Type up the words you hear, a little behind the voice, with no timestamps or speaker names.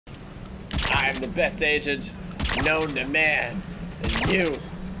I am the best agent known to man, and you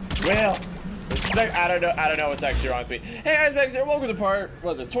will respect. I don't know what's actually wrong with me. Hey guys, Max here. Welcome to part,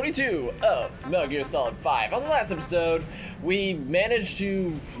 what is this, 22 of Metal Gear Solid 5. On the last episode, we managed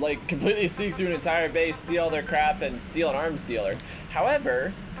to like completely sneak through an entire base, steal all their crap, and steal an arms dealer.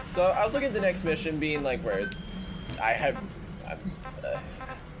 However, so I was looking at the next mission, being like, where is?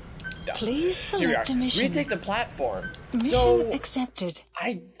 Please select a mission. Retake the platform. Mission so accepted.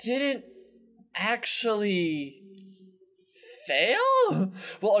 I didn't actually fail?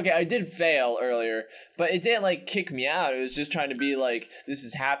 Well, okay, I did fail earlier, but it didn't like kick me out. It was just trying to be like, this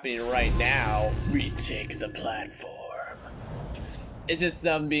is happening right now. Retake the platform. It's just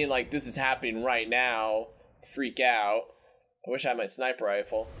them being like, this is happening right now. Freak out. I wish I had my sniper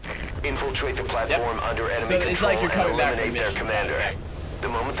rifle. Infiltrate the platform under enemy so it's control like you're coming and back from eliminate their mission. commander. Okay. The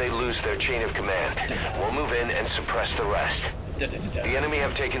moment they lose their chain of command, we'll move in and suppress the rest. The enemy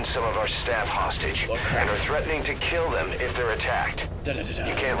have taken some of our staff hostage and are threatening to kill them if they're attacked. You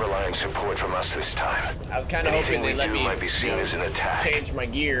can't rely on support from us this time. I was kind of hoping they let me might be seen as an attack. change my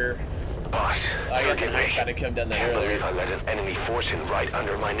gear. Boss, I guess in forgive me. hindsight I could have done that Can't earlier. believe I let an enemy force in right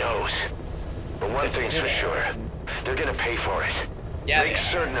under my nose. But one thing's for sure, they're gonna pay for it. Yeah, Make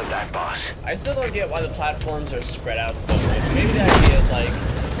certain of that, boss. I still don't get why the platforms are spread out so much. Maybe the idea is like,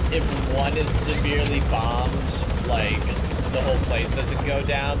 if one is severely bombed, like the whole place doesn't go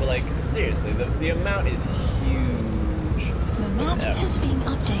down. But like, seriously, the amount is huge. The map has been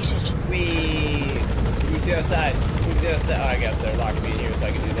updated. We to the other side. Move to the other side. Oh, I guess they're locking me in here so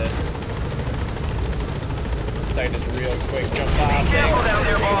I can do this. So I can just real quick jump off. Careful down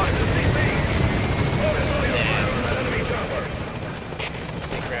there, boss.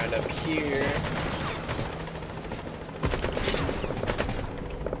 Sneak around up here.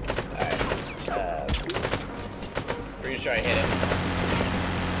 Pretty sure I hit him.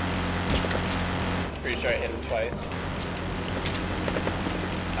 Pretty sure I hit him twice.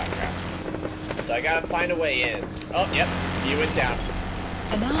 Oh crap. So I gotta find a way in. Oh, yep, you went down.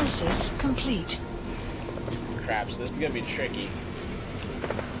 Analysis complete. Crap, so this is gonna be tricky.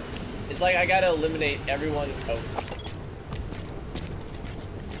 It's like I gotta eliminate everyone. Oh.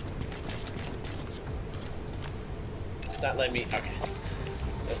 It's not letting me. Okay.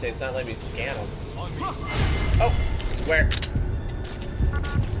 Let's say it's not letting me scan them. Oh, where?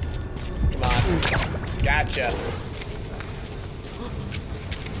 Come on. Gotcha.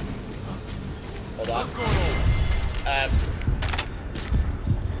 Hold on.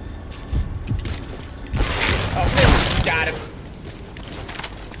 Oh, got him.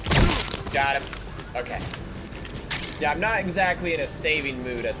 Got him. Okay. Yeah, I'm not exactly in a saving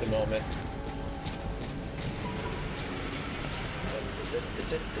mood at the moment.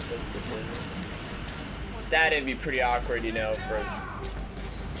 That'd be pretty awkward, you know, for...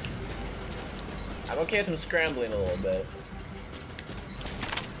 I'm okay with them scrambling a little bit.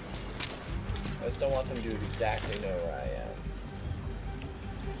 I just don't want them to exactly know where I am.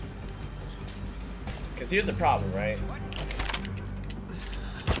 Because here's the problem, right?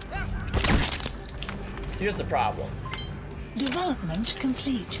 Here's the problem. Development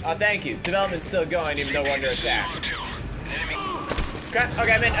complete. Oh, thank you. Development's still going, even though we're under attack. Crap.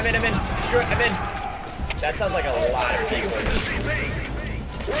 Okay, I'm in. Screw it, I'm in. That sounds like a lot of people.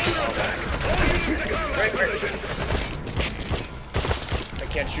 Right. I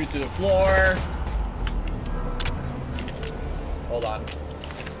can't shoot through the floor. Hold on.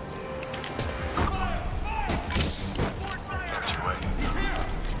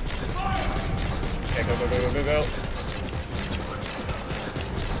 Okay, go.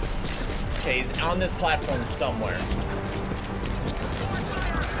 Okay, he's on this platform somewhere.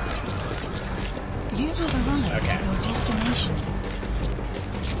 You have arrived at your destination.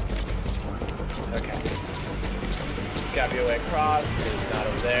 Okay. There's gotta be a way across. There's not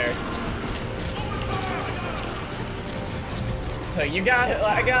over there. So you got it.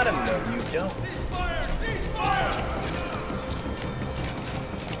 I got him. No, you don't.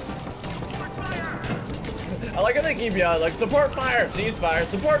 I like how they keep yelling like support fire, ceasefire,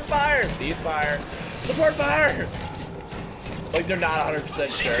 support fire, ceasefire, support fire. Like they're not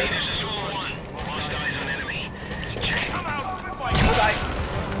 100% sure. Bye.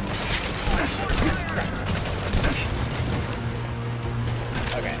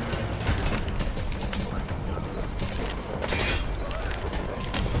 Okay.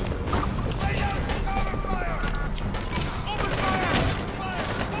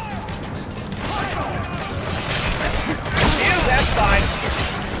 That's fine.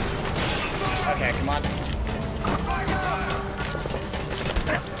 Okay, come on.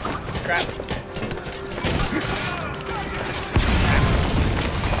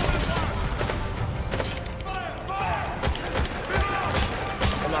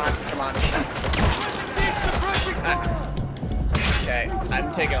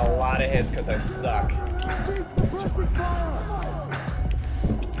 hits because I suck.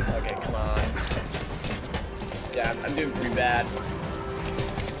 Okay, come on. Yeah, I'm doing pretty bad.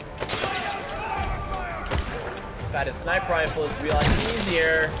 If I had a sniper rifle, this would be a lot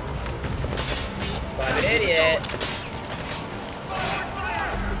easier. But I'm an idiot.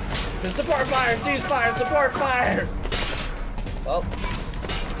 The support fire, cease fire, support fire! Well.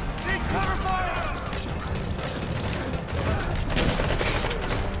 Need cover fire!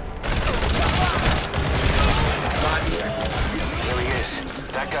 There he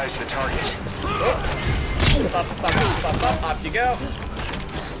is. That guy's the target. Up, off you go.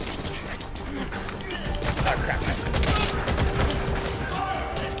 Oh crap.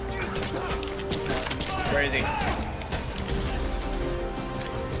 Where is he?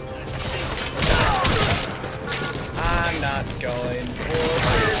 I'm not going for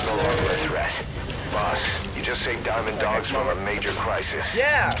this. Boss, you just saved Diamond Dogs from a major crisis.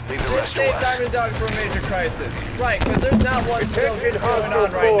 Yeah, Leave the rest to save us. Diamond Dogs from a major crisis. Right, because there's not one still going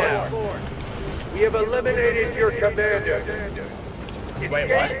on right now. We have eliminated your commander. Wait,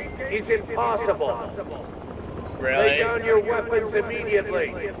 what? It's impossible. Lay Really? down your weapons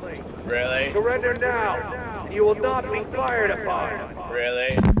immediately. Really? Surrender now. You will not be fired upon.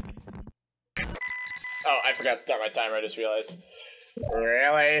 Really? Oh, I forgot to start my timer, I just realized.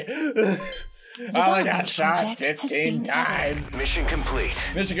 Really? I only got shot 15 times. Mission complete.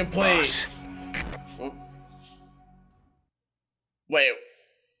 Mission complete. Boss. Wait,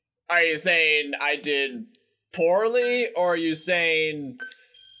 are you saying I did poorly, or are you saying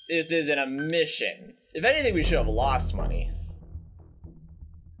this isn't a mission? If anything, we should have lost money.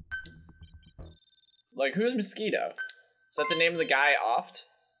 Like, who's Mosquito? Is that the name of the guy offed?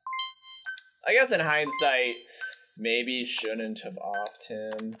 I guess in hindsight, maybe shouldn't have offed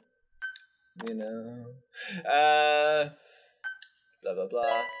him. You know? Blah, blah,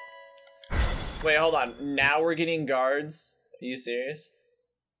 blah. Wait, hold on. Now we're getting guards? Are you serious?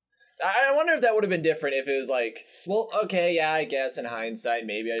 I wonder if that would have been different if it was like, well, okay, yeah, I guess in hindsight,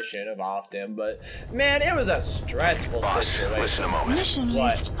 maybe I shouldn't have offed him, but man, it was a stressful Boss, situation. listen a moment. Mission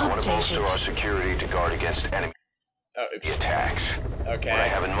What? list I want to bolster our updated. security to guard against enemy attacks. Okay. What I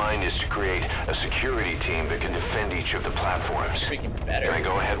have in mind is to create a security team that can defend each of the platforms. Freaking better. Can I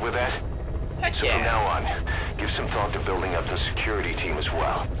go ahead with that? Heck So yeah. from now on, give some thought to building up the security team as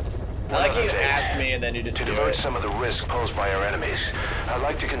well. I like you Another thing, ask me and then you just to do divert it. some of the risk posed by our enemies, I'd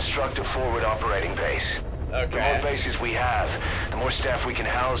like to construct a forward operating base. The more Okay. bases we have, the more staff we can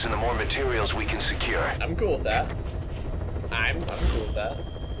house and the more materials we can secure. I'm cool with that. I'm cool with that.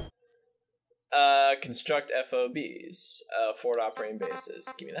 Construct FOBs. Forward operating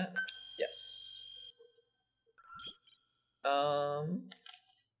bases. Give me that. Yes. Oh,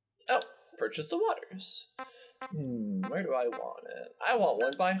 purchase the waters. Where do I want it? I want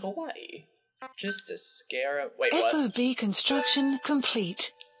one by Hawaii. Just to scare him. Wait, what? FOB construction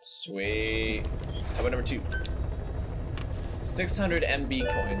complete. Sweet. How about number 2? 600 MB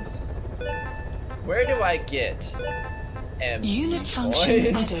coins. Where do I get MB Unit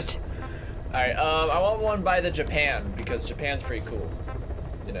function coins? added. Alright, I want one by the Japan, because Japan's pretty cool.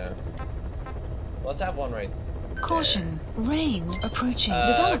 You know. Let's have one right Caution, rain approaching. there.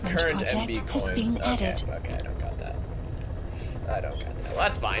 Development Current project MB has coins. been Okay, added. okay, I don't got that. I don't got that. Well,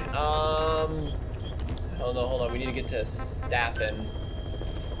 that's fine. Hold on, we need to get to staffing.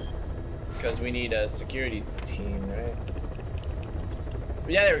 Because we need a security team, right?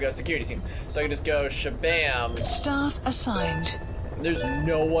 Yeah, there we go, security team. So I can just go shabam. Staff assigned. There's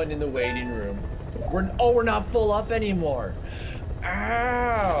no one in the waiting room. We're not full up anymore.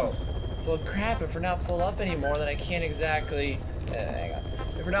 Ow! Well, crap, if we're not full up anymore, then I can't exactly... hang on.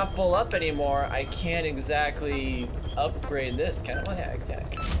 If we're not full up anymore, I can't exactly upgrade this, can I? Well, yeah, I can.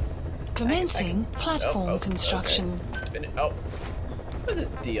 Commencing platform Oh, construction. Okay. Oh. What is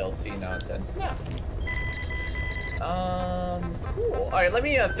this DLC nonsense? No. Cool. Alright, let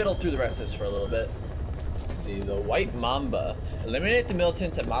me fiddle through the rest of this for a little bit. Let's see, the White Mamba. Eliminate the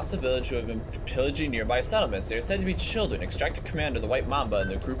militants at Masa Village who have been pillaging nearby settlements. They are said to be children. Extract a command of the White Mamba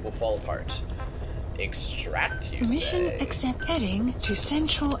and the group will fall apart. Extract, you Mission say? accept heading to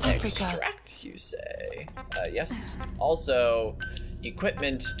Central Africa. Extract, you say? Yes. Also,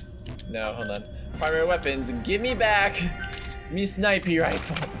 equipment. No, hold on. Primary weapons. Give me back me sniper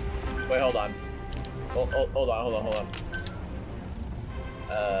rifle. Wait, hold on. Hold on.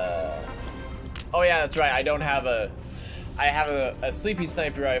 Oh yeah, that's right. I don't have a. I have a sleepy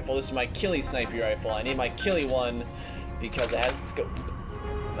sniper rifle. This is my killy sniper rifle. I need my killy one because it has scope.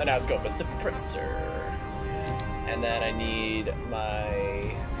 Not a scope, a suppressor. And then I need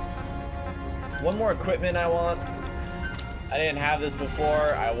my one more equipment I want. I didn't have this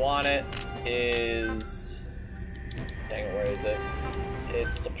before. I want it. Is... Dang it, where is it?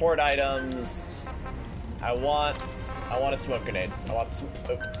 It's support items. I want a smoke grenade. I want the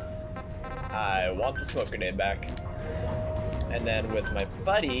smoke grenade back. And then with my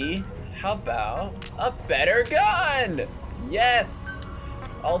buddy, how about a better gun? Yes!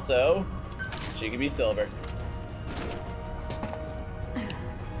 Also, she can be silver.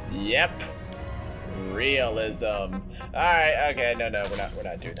 Yep. Realism. Alright, okay, no, we're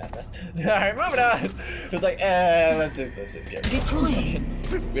not doing that mess. Alright, moving on. It's like, let's just get rid of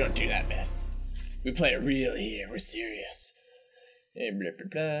it. We don't do that mess. We play it real here, we're serious. Blah, blah,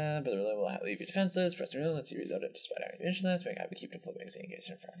 blah, but the relay will leave you defenseless. Press the reload, lets you reload it despite having ammunition left. Make happy keep the full magazine engaged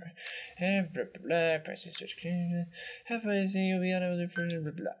in forever. And blah, blah, blah. Press the switch. Have I seen you'll be unable to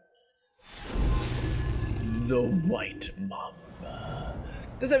blah, blah. The White Mamba.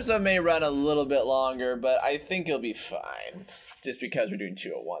 This episode may run a little bit longer, but I think it'll be fine. Just because we're doing 2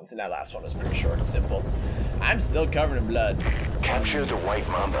 at once, and that last one was pretty short and simple. I'm still covered in blood. Capture the White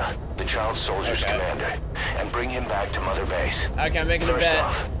Mamba, the child soldier's commander, and bring him back to Mother Base. Okay, I'm making a bet.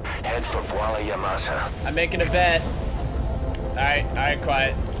 First off, head for Voila Yamasa. I'm making a bet. Alright,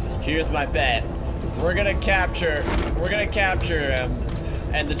 quiet. Here's my bet. We're gonna capture him,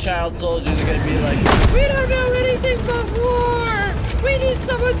 and the child soldiers are gonna be like, we don't know anything but war! We need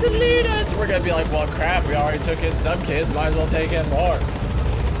someone to lead us! We're gonna be like, well crap, we already took in some kids, might as well take in more.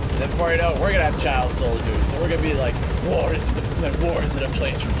 Then before you know it, we're gonna have child soldiers, and we're gonna be like, war isn't a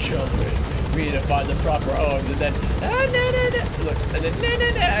place for children. We need to find the proper homes, and then, look, and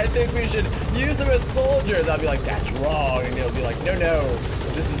then, I think we should use them as soldiers. I'll be like, that's wrong, and he'll be like, no,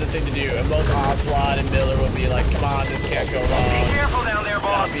 this is the thing to do. And both Ocelot and Miller will be like, come on, this can't go wrong. Be careful down there,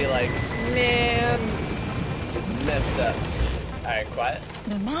 boss. And I'll be like, man, this is messed up. Alright, quiet.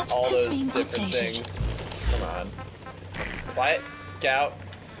 The map All has those been different updated. things. Come on. Quiet, scout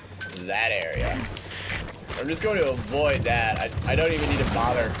that area. I'm just going to avoid that. I don't even need to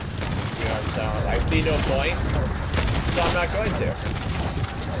bother. You know what I'm saying? I see no point, so I'm not going to.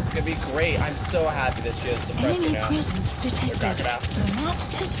 It's gonna be great. I'm so happy that she has suppressor Enemy now. presence detected. The map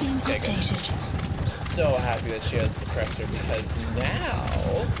has been updated. I'm so happy that she has suppressor because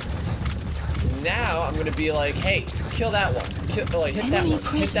now I'm gonna be like, hey, kill that one. Hit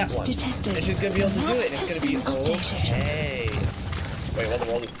that one. Detected. And she's gonna be able to do it. And it's gonna be updated. okay. Wait, what the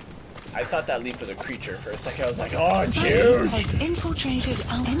world is? I thought that leaf was a creature for a second. I was like, oh, it's huge. Has infiltrated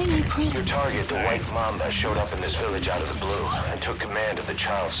our enemy prison. Your target, the White Mamba, showed up in this village out of the blue and took command of the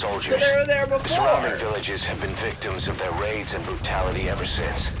child soldiers. So they were there The before. surrounding villages have been victims of their raids and brutality ever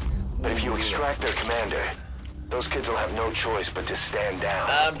since. But if you extract their commander, those kids will have no choice but to stand down.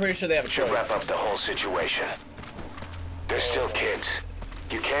 I'm pretty sure they have a To wrap choice. up the whole situation. They're still kids.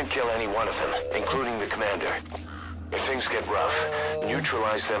 You can't kill any one of them, including the commander. If things get rough,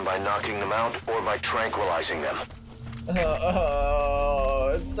 neutralize them by knocking them out or by tranquilizing them.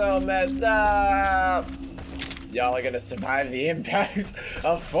 Oh, it's so messed up. Y'all are gonna survive the impact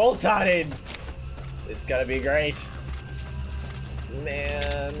of full taunting. It's gonna be great.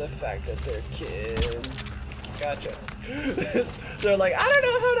 Man, the fact that they're kids. Gotcha. They're like, I don't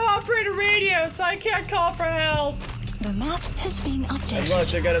know how to operate a radio, so I can't call for help. The map has been And updated. look,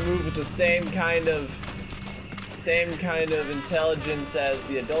 they're gonna move with the same kind of intelligence as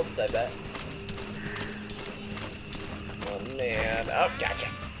the adults, I bet. Oh man. Oh, gotcha.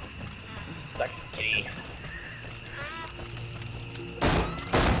 Suck it, kitty.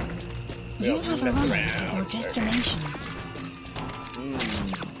 You Don't have mess arrived at your around, sir. destination.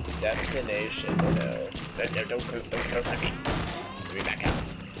 Destination, no. No, don't touch me. Let me back out.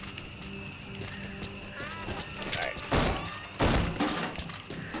 Alright.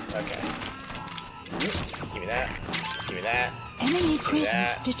 Okay. Give me that. Give me that. Enemy Give me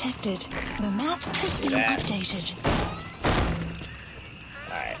that. presence detected. The map has been that. updated.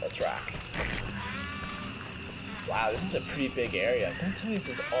 Alright, let's rock. Wow, this is a pretty big area. Don't tell me this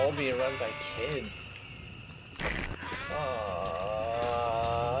is all being run by kids.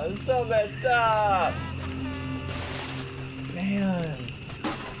 Aww, it's so messed up. Man.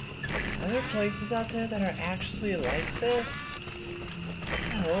 Are there places out there that are actually like this?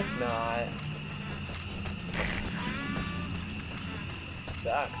 I hope not. It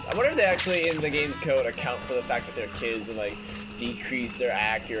sucks. I wonder if they actually, in the game's code, account for the fact that they're kids and, like, decrease their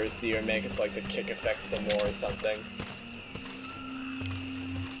accuracy or make it so, like, the kick affects them more or something.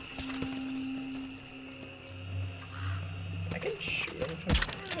 I can shoot them if I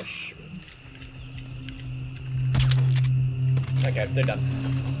want to shoot them. Okay, they're done.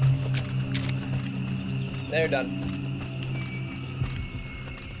 They're done.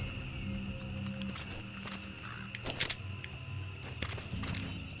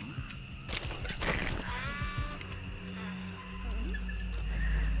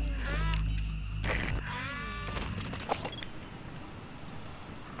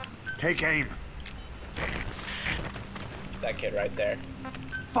 Take aim. That kid right there.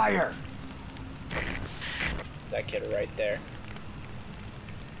 Fire. That kid right there.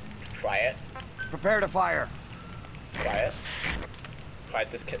 Quiet. Prepare to fire. Quiet.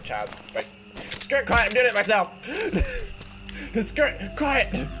 Quiet this kid, child. Right. Skirt, quiet, I'm doing it myself. Skirt,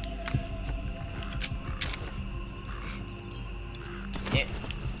 quiet. Yeah.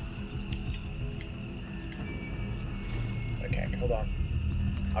 Okay, hold on.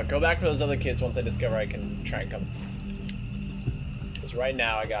 I'll go back for those other kids once I discover I can trank them. Because right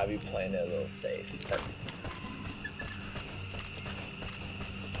now I gotta be playing it a little safe.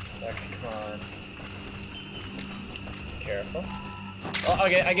 Okay, come on. Careful. Oh,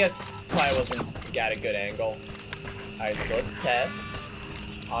 okay, I guess probably wasn't got a good angle. Alright, so let's test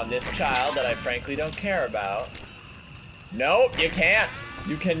on this child that I frankly don't care about. Nope, you can't.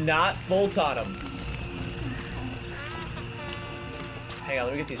 You cannot full on him. Hang on,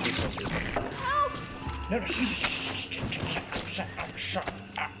 let me get these resources. Help! No, no, shut up.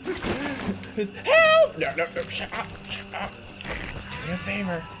 Help! No, shut up. Do me a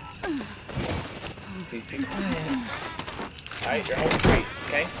favor. Please be quiet. Alright, you're home free.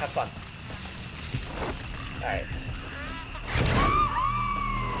 Okay, have fun. Alright.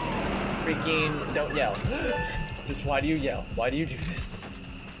 Freaking don't yell. Just why do you yell? Why do you do this?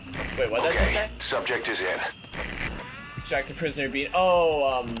 Wait, what did that just say? Subject is in. Extract the prisoner being.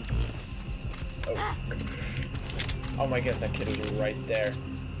 Oh, oh my goodness, that kid is right there.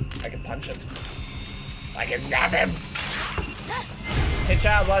 I can punch him. I can zap him. Hey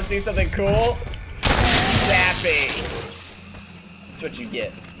child, wanna see something cool? Zappy. That's what you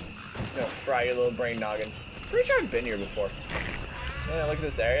get. I'm gonna fry your little brain noggin. Pretty sure I've been here before. Yeah, look at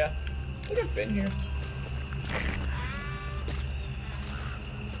this area. I think I've been here.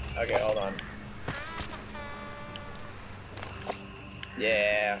 Okay, hold on.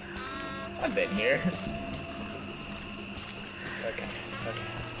 Yeah, I've been here. Okay.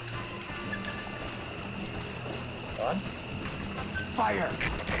 Go on. Fire.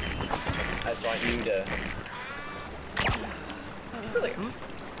 I just want you to. Brilliant.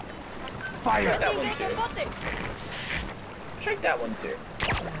 Fire. Check that one too. Check that one too.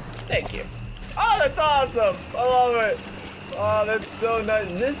 Thank you. Oh, that's awesome! I love it. Oh, that's so nice.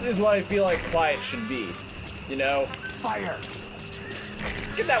 This is what I feel like quiet should be. You know? Fire.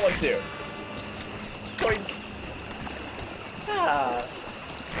 Get that one too. Boink. Ah.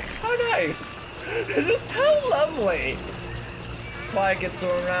 How nice. Just how lovely. Quiet gets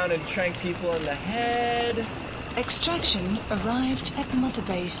thrown around and trank people in the head. Extraction arrived at Mother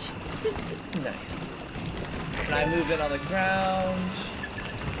Base. This is nice. And I move in on the ground.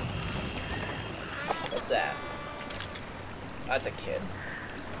 What's that? That's a kid.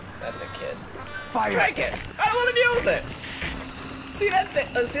 That's a kid. Fire. Drag it. I don't want to deal with it. See that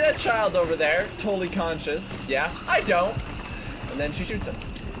see that child over there, totally conscious. Yeah, I don't. And then she shoots him.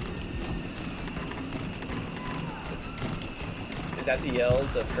 Is that the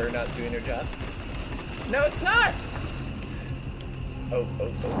yells of her not doing her job? No, it's not. Oh.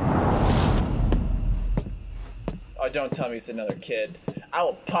 Oh, don't tell me it's another kid. I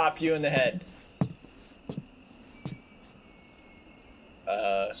will pop you in the head.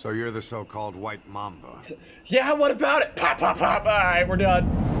 So you're the so-called White Mamba. Yeah, what about it? Pop, pop, pop. All right, we're done.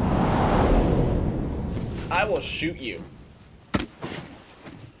 I will shoot you.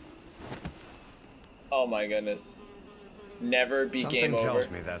 Oh my goodness. Never be game over. Something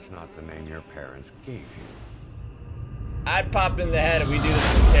tells me that's not the name your parents gave you. I'd pop in the head and we do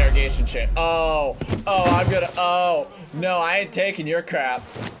this interrogation chain. Oh, I'm gonna, no, I ain't taking your crap.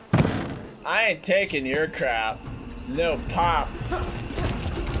 I ain't taking your crap. No, pop.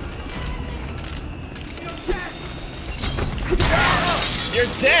 You're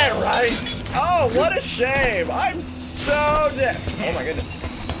dead, right? Oh, what a shame. I'm so dead. Oh my goodness.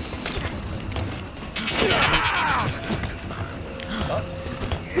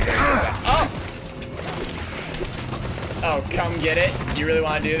 Oh, come get it. You really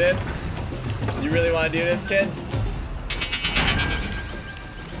want to do this? You really want to do this, kid?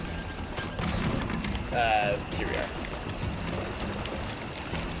 Here we are.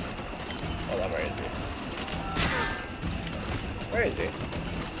 Hold on, where is he? Where is he?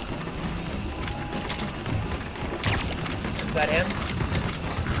 Is that him?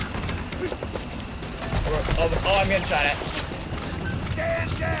 Oh, I'm getting shot at.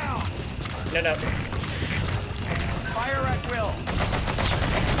 Stand down! No. Fire at will!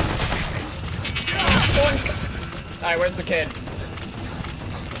 Alright, where's the kid?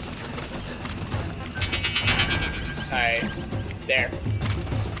 Alright, there.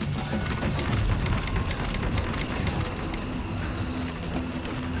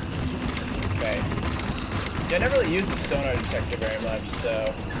 Yeah, I never really used the sonar detector very much,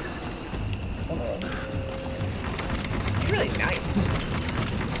 so... It's really nice.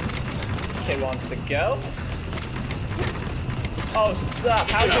 Kid wants to go. Oh, sup?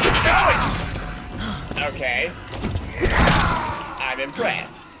 How's it going? Okay. I'm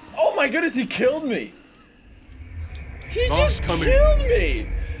impressed. Oh my goodness, he killed me! He just killed me!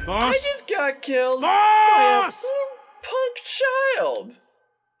 I just got killed by a punk child!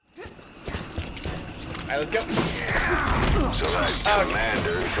 Alright, let's go. So that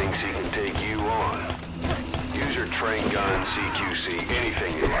commander thinks he can take you on. Use your train gun, CQC,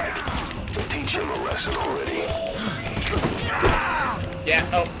 anything you like. But teach him a lesson already. Yeah,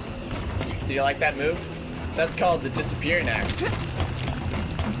 oh. Do you like that move? That's called the disappearing act.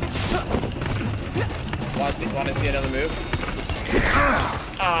 Wanna see another move?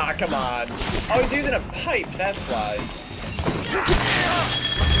 Ah, come on. Oh, he's using a pipe, that's why.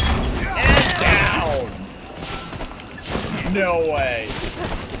 And down! No way.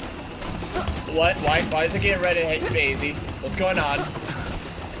 What? Why is it getting ready to hit Phasey? What's going on?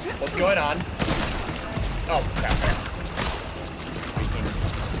 What's going on? Oh, crap.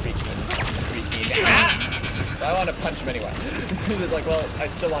 Freaking. Ah! I want to punch him anyway. He was like, well, I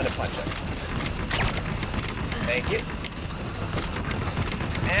still want to punch him. Thank you.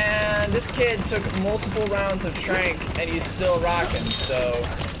 And this kid took multiple rounds of trank, and he's still rocking, so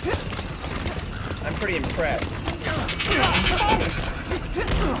I'm pretty impressed.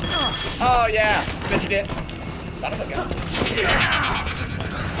 Oh yeah, bet you did. Son of a gun.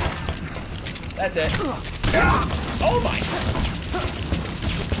 That's it. Oh my.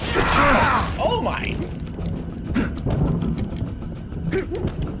 Oh my.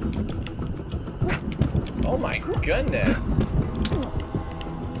 Oh my goodness.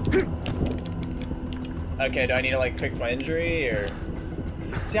 Okay, do I need to like fix my injury or?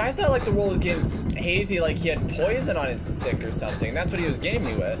 See, I thought like the roll was getting hazy, like he had poison on his stick or something. That's what he was getting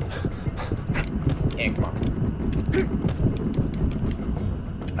me with. And come on.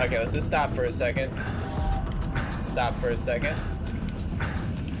 Okay, let's just stop for a second. Stop for a second.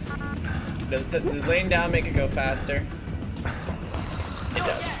 Does laying down make it go faster? It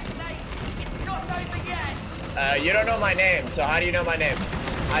does. You don't know my name, so how do you know my name?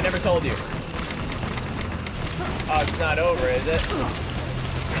 I never told you. Oh, it's not over, is it?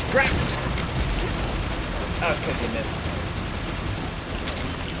 Crap! Oh, it's because you missed.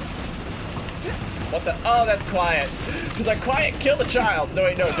 What the? Oh, that's Quiet. Because like, Quiet, kill the child. No,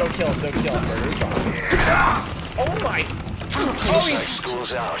 wait, no, don't kill him. Don't kill him. Murder the child. Oh my. Oh,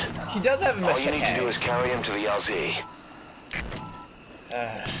 School's out. He does have a machete. All you need to do is carry him to the LZ.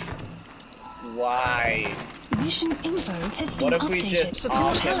 Why? Mission info has been What if updated. we just Support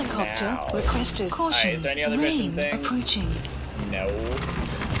off him helicopter now? requested. Caution. Alright, is there any other mission Rain things? approaching. No.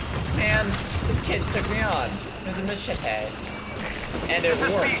 Man, this kid took me on with a machete. And it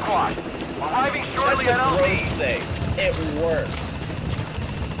worked. That's a gross thing. It worked.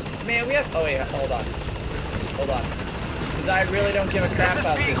 Man, we have... Oh, wait, hold on. Hold on. Since I really don't give a crap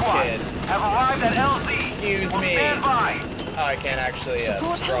about this kid. Have arrived at LZ. Excuse me. Oh, I can't actually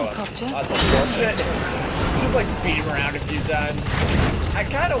Support throw him. helicopter. Oh, that's bullshit. Just like beat him around a few times. I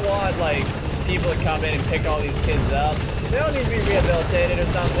kind of want like people to come in and pick all these kids up. They don't need to be rehabilitated or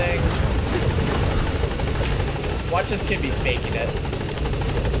something. Watch this kid be faking it.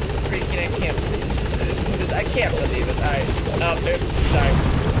 Freaking, I can't believe this. I can't believe it. Alright. Oh, oops. Sorry.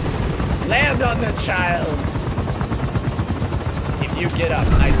 Land on the child. If you get up,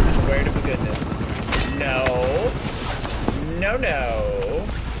 I swear to goodness. No. No, no.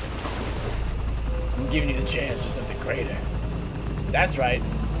 I'm giving you the chance for something greater. That's right.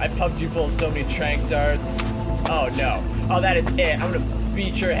 I pumped you full of so many trank darts. Oh, no. Oh, that is it. I'm gonna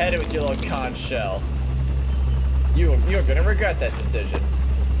beat your head in with your little conch shell. You're gonna regret that decision.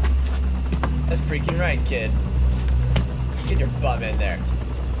 That's freaking right, kid. Get your bum in there.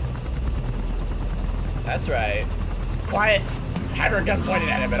 That's right. Quiet. Have her gun pointed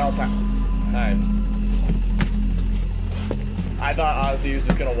at him at all times. I thought honestly he was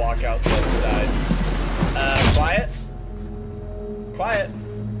just gonna walk out the other side. Quiet. Quiet.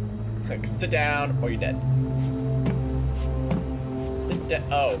 Like, sit down or you're dead. Sit down.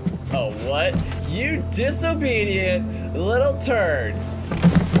 Oh. Oh, what? You disobedient little turd.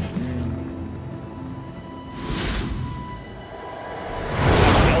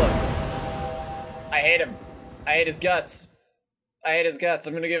 Kill him. I hate him. I hate his guts. I hate his guts.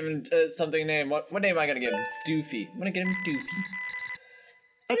 I'm gonna give him something name. What name am I gonna give him? Doofy. I'm gonna get him Doofy.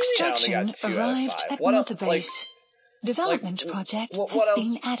 Extraction arrived at Mother Base. Development project has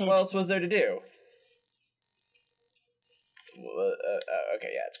been added. What else was there to do?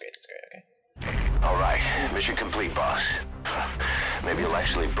 Okay, yeah, it's great. It's great. Okay. All right, mission complete, boss. Maybe you'll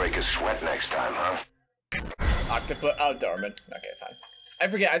actually break a sweat next time, huh? Octopus. Oh, Doberman. Okay, fine. I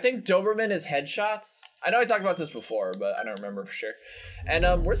forget. I think Doberman is headshots. I know I talked about this before, but I don't remember for sure.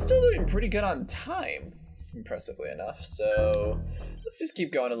 And we're still doing pretty good on time, impressively enough. So let's just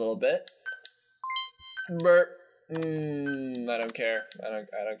keep going a little bit. Burp. I don't care. I don't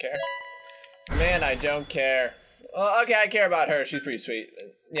care. Man, I don't care. Well, okay, I care about her. She's pretty sweet.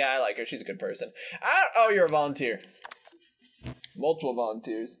 Yeah, I like her. She's a good person. Oh, you're a volunteer. Multiple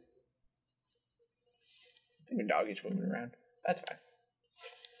volunteers. I think my dog is moving around. That's fine.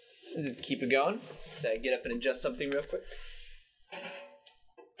 Let's just keep it going. So I get up and adjust something real quick.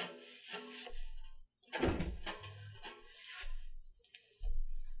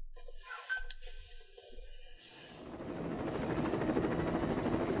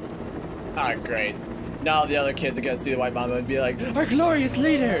 Ah, great. Now the other kids are gonna see the white mama and be like, our glorious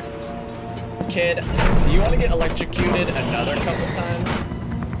leader! Kid, do you want to get electrocuted another couple times?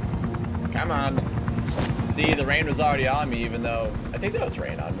 Come on. See, the rain was already on me, even though I think there was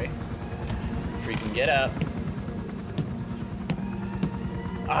rain on me. Freaking get up.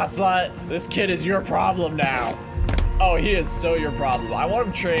 Ocelot, this kid is your problem now. Oh, he is so your problem. I want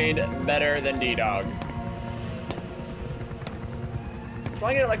him trained better than D-Dog. Do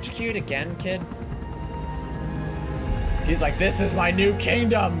I get electrocuted again, kid? He's like, this is my new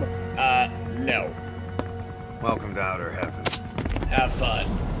kingdom. No. Welcome to outer heaven. Have fun.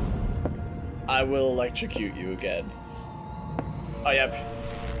 I will electrocute you again. Oh, yep.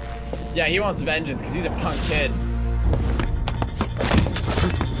 Yeah, he wants vengeance because he's a punk kid.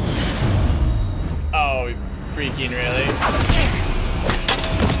 Oh, freaking really?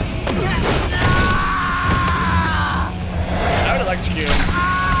 I would electrocute him.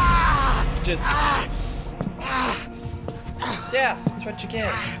 Just... Yeah, that's what you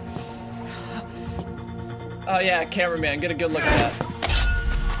get. Oh yeah, cameraman, get a good look at that.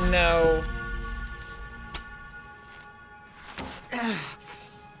 No.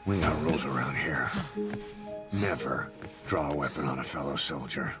 We got rules around here. Never draw a weapon on a fellow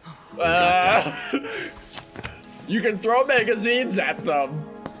soldier. You can throw magazines at them.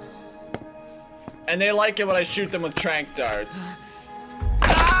 And they like it when I shoot them with tranq darts.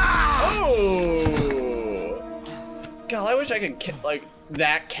 Oh! God, I wish I could, like,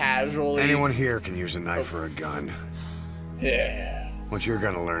 that casually. Anyone here can use a knife or a gun. Yeah. What you're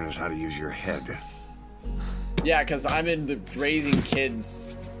gonna learn is how to use your head. Yeah, because I'm in the Raising Kids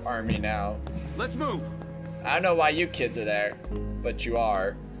army now. Let's move. I don't know why you kids are there, but you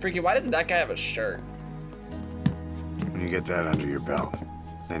are. Freaking, why doesn't that guy have a shirt? When you get that under your belt,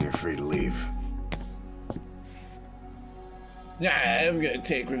 then you're free to leave. I'm gonna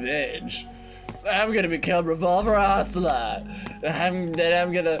take revenge. I'm gonna become Revolver Ocelot. I'm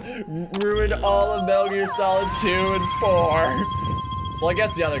gonna ruin all of Metal Gear Solid 2 and 4. Well, I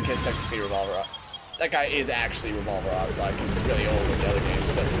guess the other kid's technically Revolver. That guy is actually Revolver Ocelot because he's really old in the other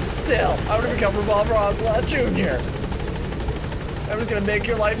games, but still, I'm gonna become Revolver Ocelot Jr. I'm just gonna make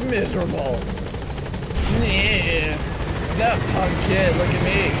your life miserable. Yeah. Is that a punk kid? Look at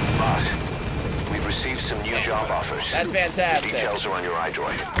me. Boss, we've received some new job offers. That's fantastic. Details are on your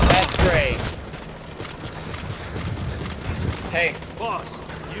iDroid. That's great. Hey. Boss,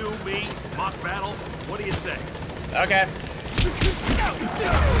 you, me, mock battle. What do you say? Okay.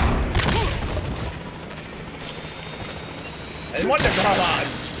 And what the come on?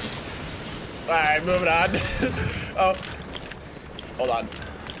 Alright, moving on. Oh. Hold on.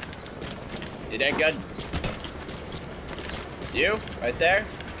 You did good. You, right there.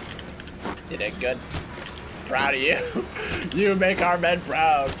 You did good. Proud of you. You make our men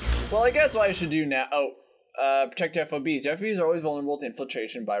proud. Well, I guess what I should do now. Protect your FOBs. Your FOBs are always vulnerable to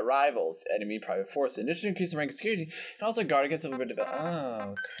infiltration by rivals, enemy, private forces. In addition to increasing rank of security, and also guard against a bit of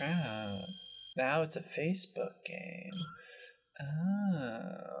oh crap. Now it's a Facebook game.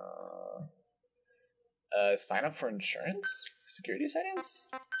 Oh. Sign up for insurance? Security settings?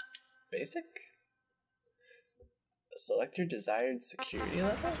 Basic? Select your desired security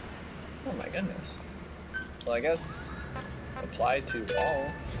level? Oh my goodness. Well, I guess apply to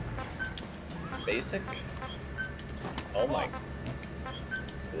all. Basic? Oh my.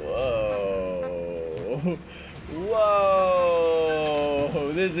 Whoa.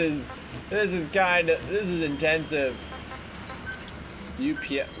 Whoa. This is intensive. View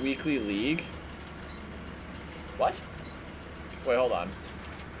weekly league? What? Wait, hold on.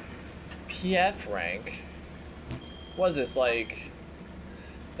 PF rank? What is this, like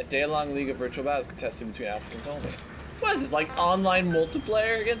a day-long league of virtual battles contested between applicants only? What is this, like online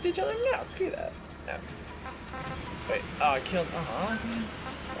multiplayer against each other? No, screw that. No. Wait, oh, I killed, man,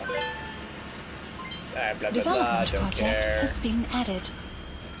 that sucks. Alright, blah blah blah, Development don't project care. has been added.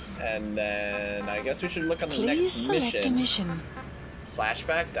 And then I guess we should look on the Please next select a mission.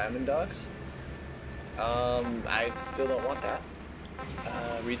 Flashback, Diamond Dogs. I still don't want that.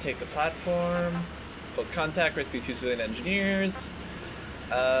 Retake the platform. Close contact, rescue 2 civilian engineers.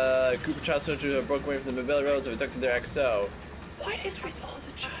 Group of child soldiers who broke away from the mobility roads and abducted their XO. What is with all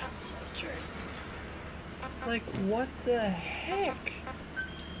the child soldiers? Like, what the heck?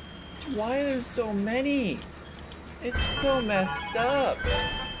 Why are there so many? It's so messed up.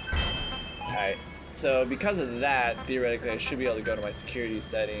 Alright, so because of that, theoretically I should be able to go to my security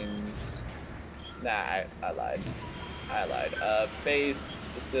settings. Nah, I lied. I lied. Base,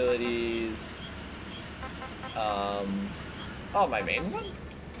 facilities. Oh, my main one?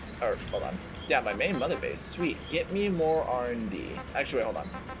 Or, hold on. Yeah, my main mother base. Sweet. Get me more R&D. Actually, wait, hold on.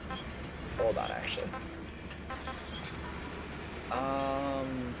 Hold on, actually.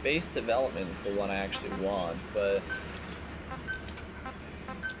 Base development is the one I actually want, but...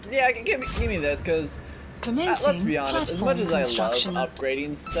 Yeah, give me this, because... let's be honest, as much as I love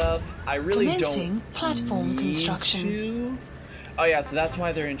upgrading stuff, I really don't need to. Oh yeah, so that's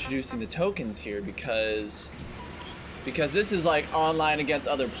why they're introducing the tokens here, because this is like online against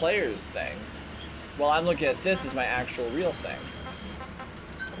other players thing. Well, I'm looking at this as my actual real thing.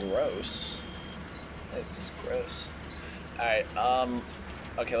 Gross. That's just gross. Alright,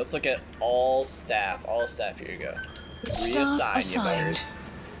 okay, let's look at all staff. All staff, here you go. Reassign, you betters.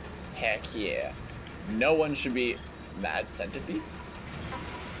 Heck yeah. No one should be Mad Centipede?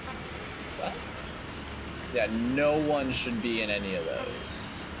 What? Yeah, no one should be in any of those.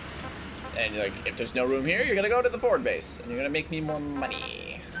 And like, if there's no room here, you're gonna go to the forward base, and you're gonna make me more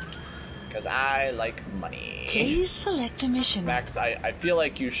money. Because I like money. Please select a mission. Max, I feel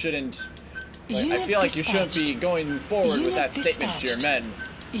like you shouldn't... Like, I feel like you shouldn't be going forward with that statement to your men.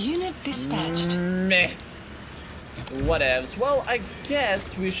 Unit dispatched. Meh. Whatevs. Well, I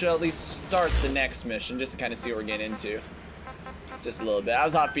guess we should at least start the next mission just to kind of see what we're getting into. Just a little bit. I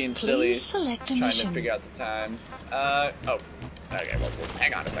was off being silly, trying to figure out the time. Oh. Okay, well,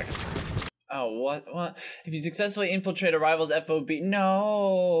 hang on a second. Oh, what? If you successfully infiltrate a rival's FOB...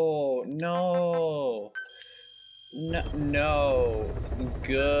 No.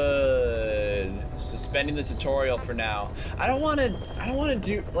 Good. Suspending the tutorial for now. I don't want to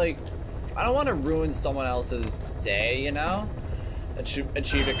do, like... I don't want to ruin someone else's day, you know?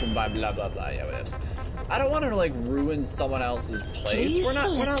 Achieve a combined blah blah blah, yeah, whatever. I don't want to like ruin someone else's place. We're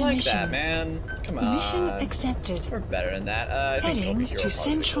not like that, man. Come on. Mission accepted. We're better than that. I think over here to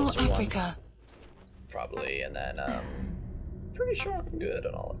Central Africa. Probably, and then pretty sure I'm good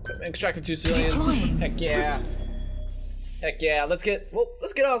on all equipment. Extracted 2 civilians. Heck yeah. Heck yeah. Let's get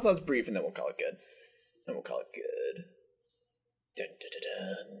Oslo's brief, and then we'll call it good. Dun dun dun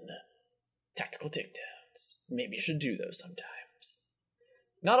dun. Tactical takedowns. Maybe you should do those sometimes.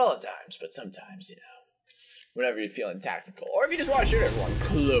 Not all the times, but sometimes, you know. Whenever you're feeling tactical. Or if you just want to shoot everyone.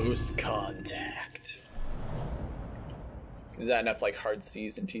 Close contact. Is that enough like hard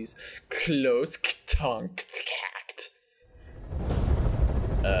C's and T's? Close contact.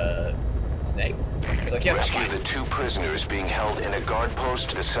 Snake? Like, yes, rescue the 2 prisoners being held in a guard post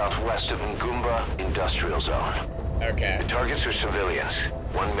to the southwest of Ngumba Industrial Zone. Okay. The targets are civilians.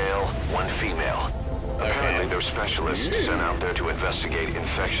 1 male, 1 female. Apparently they're specialists sent out there to investigate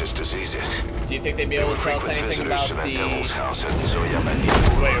infectious diseases. Do you think they'd be able to tell us anything about the... Devil's house at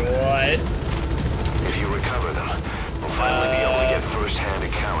Wait, what? If you recover them, we'll finally be able to get first-hand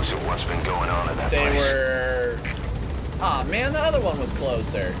accounts of what's been going on in that place. They were... Aw, man, the other one was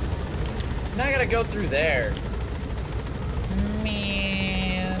closer. Now I gotta go through there.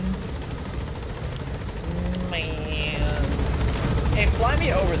 Man. Hey, fly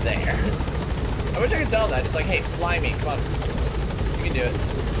me over there. I wish I could tell that. It's like, hey, fly me. Come on. You can do it.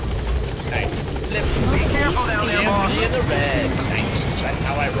 Alright. Flip. Be careful down there, boss. Be in the red. Nice. That's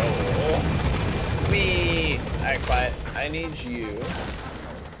how I roll. Whee. Alright, quiet. I need you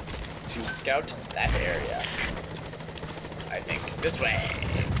to scout that area. I think this way.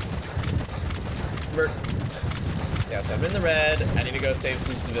 Yeah, so I'm in the red. I need to go save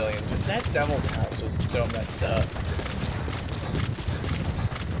some civilians. But that devil's house was so messed up.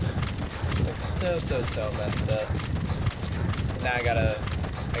 Like so messed up. Now I gotta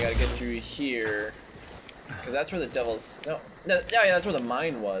get through here. Cause that's where the devil's yeah, that's where the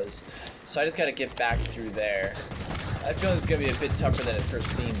mine was. So I just gotta get back through there. I feel it's gonna be a bit tougher than it first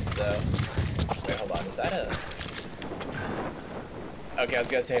seems though. Wait, hold on, is that a... Okay, I was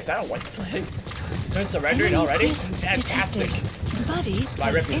gonna say, is that a white flag? They're surrendering already? Fantastic!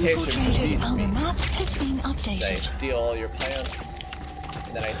 My reputation precedes me. Map has been updated. Then I steal all your plants,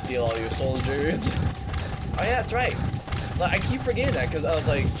 and then I steal all your soldiers. Oh yeah, that's right. I keep forgetting that because I was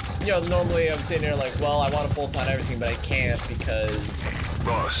like, you know, normally I'm sitting here like, well, I want to bolt on everything, but I can't because...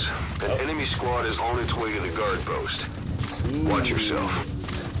 Boss, an enemy squad is on its way to the guard post. Watch yourself.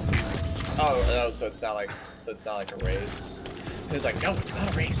 Oh, so it's not like a race. He was like, no, it's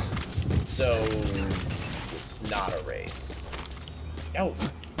not a race. So it's not a race. No.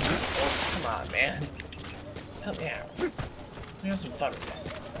 Oh, come on, man. Help me out. Let me have some fun with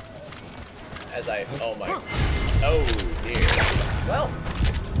this. As I, oh my, oh dear. Well,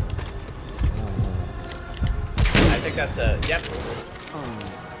 I think that's a, yep.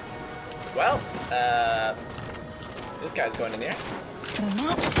 Well, this guy's going in there. The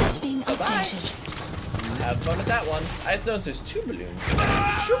map has been updated. Have fun with that one. I just noticed there's 2 balloons in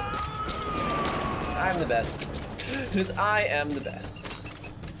there. Shoop. I'm the best. Because I am the best.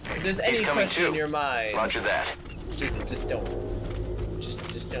 If there's any question in your mind, Roger that. Just don't.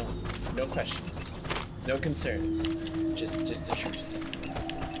 Just don't. No questions. No concerns. Just the truth.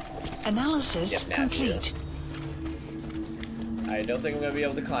 Oops. Analysis complete. I don't think I'm gonna be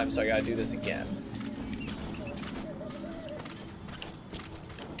able to climb, so I gotta do this again.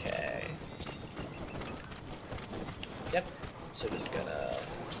 Okay. Yep. So just gonna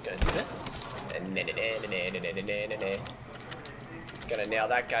do this. Gonna nail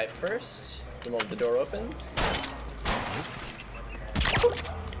that guy first. The moment the door opens.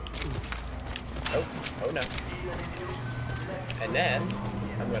 Oh no. And then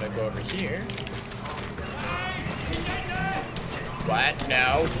I'm gonna go over here. What?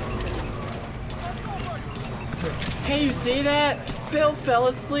 No. Hey, you see that? Bill fell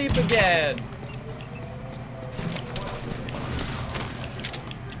asleep again.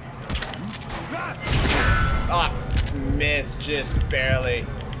 Ah, missed just barely.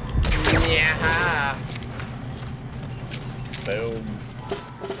 Yeah. Boom.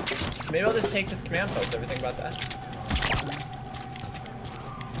 Maybe I'll just take this command post. Everything about that.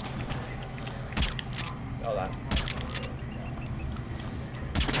 Hold on.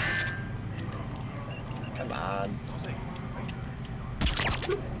 Come on.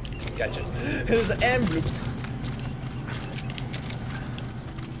 Gotcha. There's an M blue.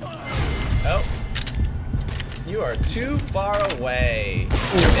 Oh. You are too far away.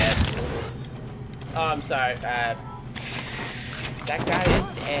 You're dead. Oh, I'm sorry. That guy is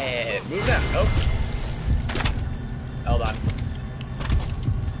dead. Move down. Oh. Hold on.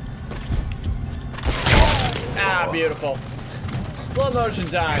 Ah, beautiful. Slow motion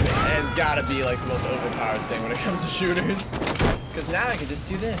time has got to be like the most overpowered thing when it comes to shooters. Because now I can just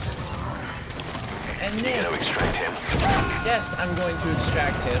do this. And this. You're gonna extract him. Yes, I'm going to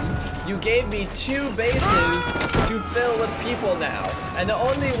extract him. You gave me 2 bases to fill with people now. And the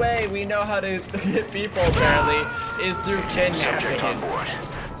only way we know how to get people, apparently, is through kidnapping. Subject on board.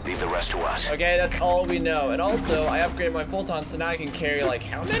 Leave the rest to us. Okay, that's all we know. And also, I upgraded my full-ton, so now I can carry, like,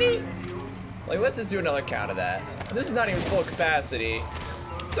 how many? Like, let's just do another count of that. And this is not even full capacity.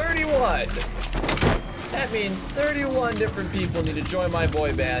 31! That means 31 different people need to join my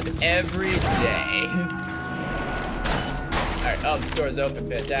boy band every day. Alright, oh, this door's open.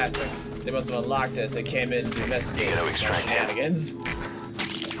 Fantastic. They must have unlocked it as they came in to investigate shenanigans.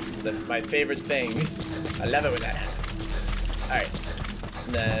 My favorite thing. I love it when that happens. Alright.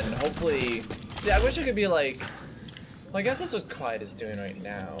 And then, hopefully... See, I wish I could be like... Well, I guess that's what Quiet is doing right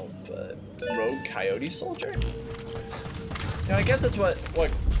now, but... Rogue Coyote Soldier? You know, I guess that's what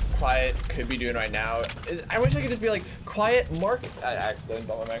Quiet could be doing right now. I wish I could just be like, Quiet, mark... I accidentally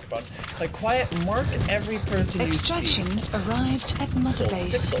bumped my microphone. Like, Quiet, mark every person you see. Extraction arrived at Mother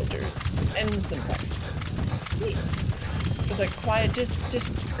Base. 6 soldiers and some pets. Neat. It's like, Quiet, just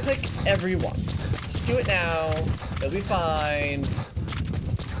click everyone. Just do it now. It'll be fine.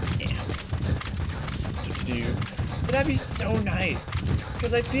 Yeah. But that'd be so nice.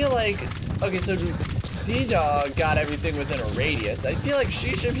 Because I feel like... Okay, so... D-Dog got everything within a radius. I feel like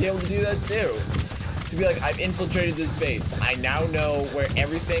she should be able to do that too. To be like, I've infiltrated this base. I now know where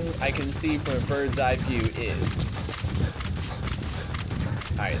everything I can see from a bird's eye view is.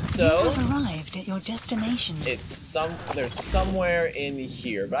 Alright, so... You have arrived at your destination. There's somewhere in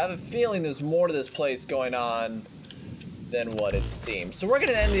here. But I have a feeling there's more to this place going on than what it seems. So we're going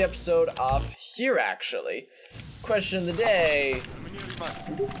to end the episode off here, actually. Question of the day...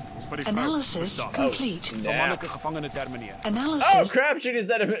 Analysis complete. Analysis. Oh crap, she just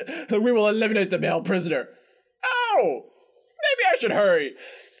said we will eliminate the male prisoner. Oh! Maybe I should hurry.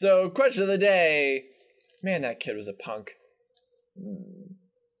 So, question of the day. Man, that kid was a punk.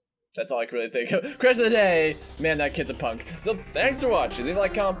 That's all I can really think of. Question of the day. Man, that kid's a punk. So, thanks for watching. Leave a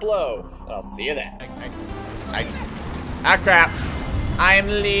like, comment below. And I'll see you then. Ah crap. I'm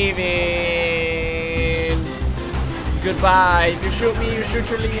leaving. Goodbye. If you shoot me, you shoot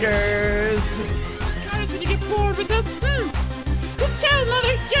your leaders. Guys, when you get bored with us, it's terrible,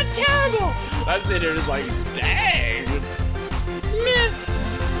 Mother. You're terrible. I'm sitting here just like, dang.